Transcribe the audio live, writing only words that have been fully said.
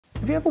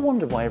Have you ever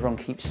wondered why everyone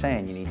keeps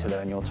saying you need to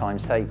learn your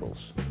times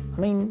tables?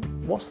 I mean,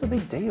 what's the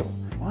big deal?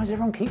 Why does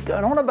everyone keep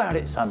going on about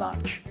it so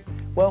much?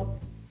 Well,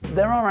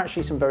 there are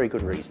actually some very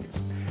good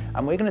reasons,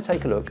 and we're going to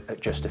take a look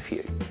at just a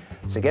few.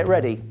 So get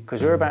ready,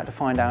 because we're about to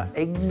find out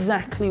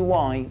exactly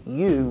why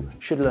you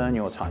should learn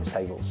your times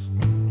tables.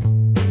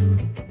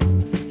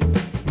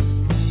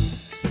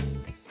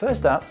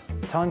 First up,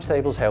 times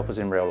tables help us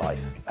in real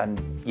life,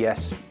 and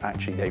yes,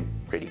 actually they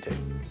really do.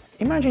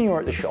 Imagine you're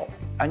at the shop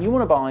and you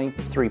want to buy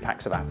 3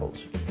 packs of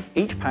apples.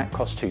 Each pack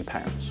costs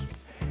 £2.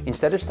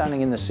 Instead of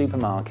standing in the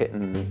supermarket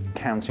and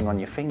counting on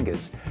your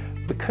fingers,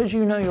 because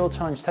you know your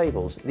times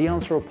tables, the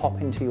answer will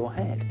pop into your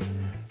head.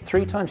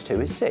 3 times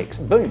 2 is 6,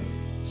 boom,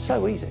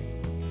 so easy.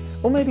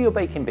 Or maybe you're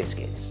baking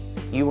biscuits.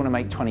 You want to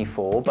make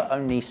 24, but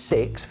only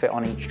 6 fit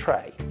on each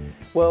tray.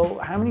 Well,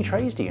 how many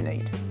trays do you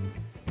need?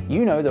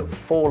 You know that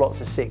 4 lots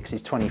of 6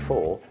 is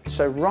 24,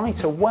 so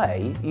right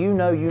away you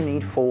know you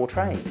need 4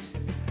 trays.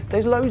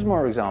 There's loads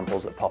more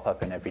examples that pop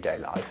up in everyday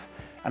life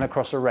and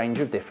across a range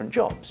of different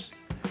jobs.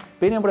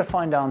 Being able to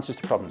find answers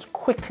to problems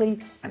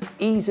quickly and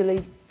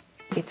easily,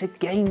 it's a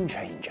game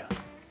changer.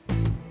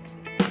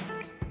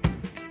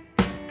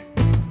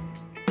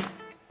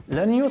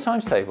 Learning your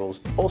times tables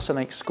also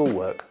makes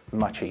schoolwork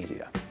much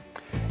easier.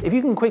 If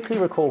you can quickly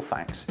recall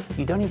facts,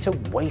 you don't need to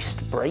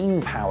waste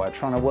brain power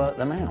trying to work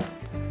them out.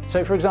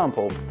 So for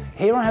example,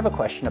 here I have a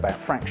question about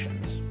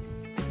fractions.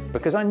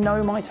 Because I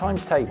know my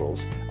times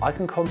tables, I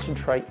can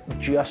concentrate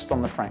just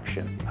on the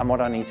fraction and what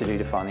I need to do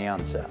to find the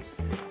answer.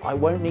 I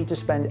won't need to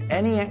spend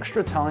any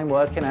extra time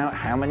working out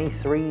how many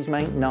 3s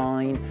make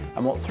 9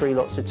 and what 3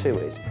 lots of 2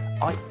 is.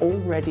 I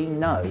already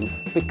know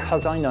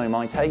because I know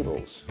my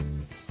tables.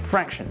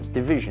 Fractions,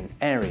 division,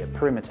 area,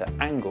 perimeter,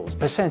 angles,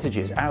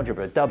 percentages,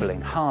 algebra,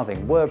 doubling,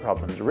 halving, word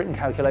problems, written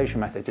calculation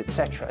methods,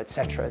 etc,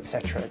 etc,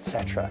 etc,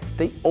 etc.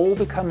 They all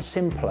become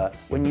simpler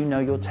when you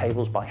know your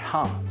tables by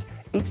heart.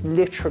 It's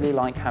literally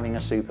like having a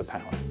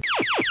superpower.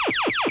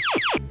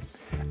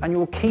 And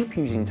you'll keep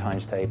using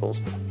times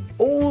tables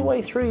all the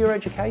way through your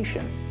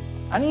education.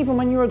 And even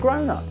when you're a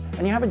grown-up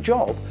and you have a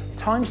job,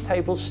 times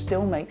tables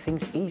still make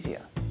things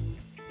easier.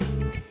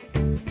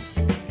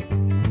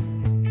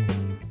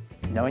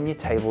 Knowing your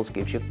tables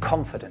gives you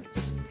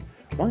confidence.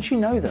 Once you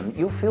know them,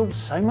 you'll feel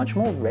so much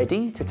more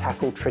ready to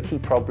tackle tricky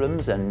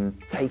problems and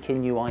take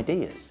in new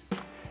ideas.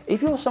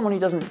 If you're someone who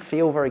doesn't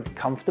feel very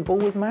comfortable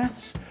with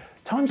maths,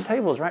 times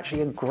tables are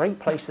actually a great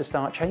place to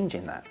start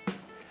changing that.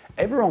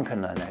 Everyone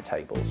can learn their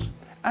tables,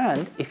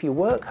 and if you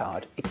work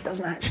hard, it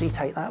doesn't actually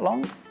take that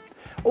long.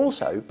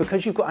 Also,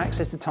 because you've got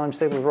access to times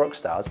tables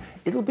Rockstars,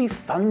 it'll be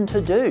fun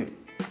to do.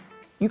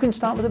 You can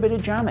start with a bit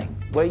of jamming,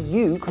 where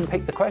you can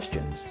pick the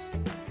questions.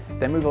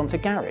 Then move on to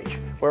Garage,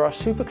 where our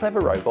super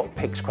clever robot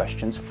picks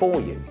questions for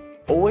you,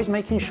 always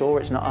making sure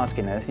it's not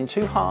asking anything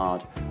too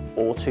hard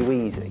or too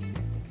easy.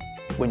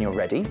 When you're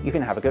ready, you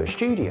can have a go at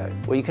Studio,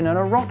 where you can earn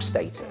a rock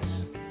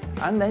status,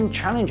 and then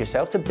challenge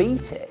yourself to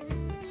beat it.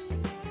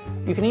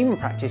 You can even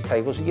practice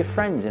tables with your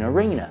friends in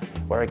Arena,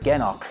 where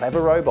again our clever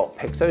robot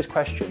picks those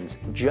questions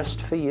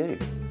just for you.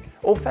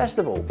 Or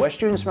Festival, where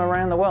students from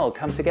around the world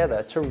come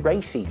together to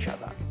race each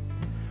other.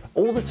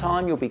 All the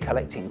time you'll be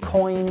collecting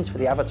coins for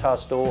the Avatar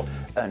store,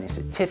 earning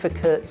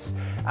certificates,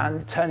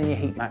 and turning your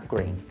heat map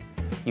green.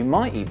 You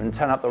might even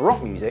turn up the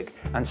rock music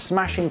and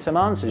smash in some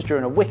answers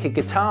during a wicked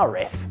guitar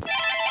riff.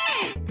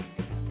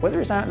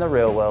 Whether it's out in the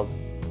real world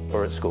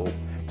or at school,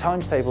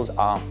 times tables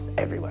are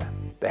everywhere.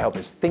 They help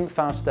us think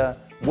faster,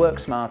 work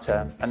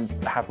smarter, and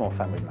have more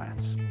fun with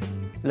maths.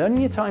 Learning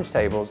your times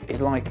tables is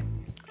like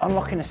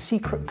unlocking a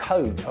secret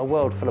code to a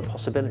world full of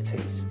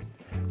possibilities.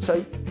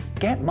 So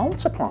get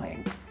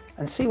multiplying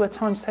and see where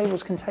times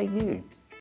tables can take you.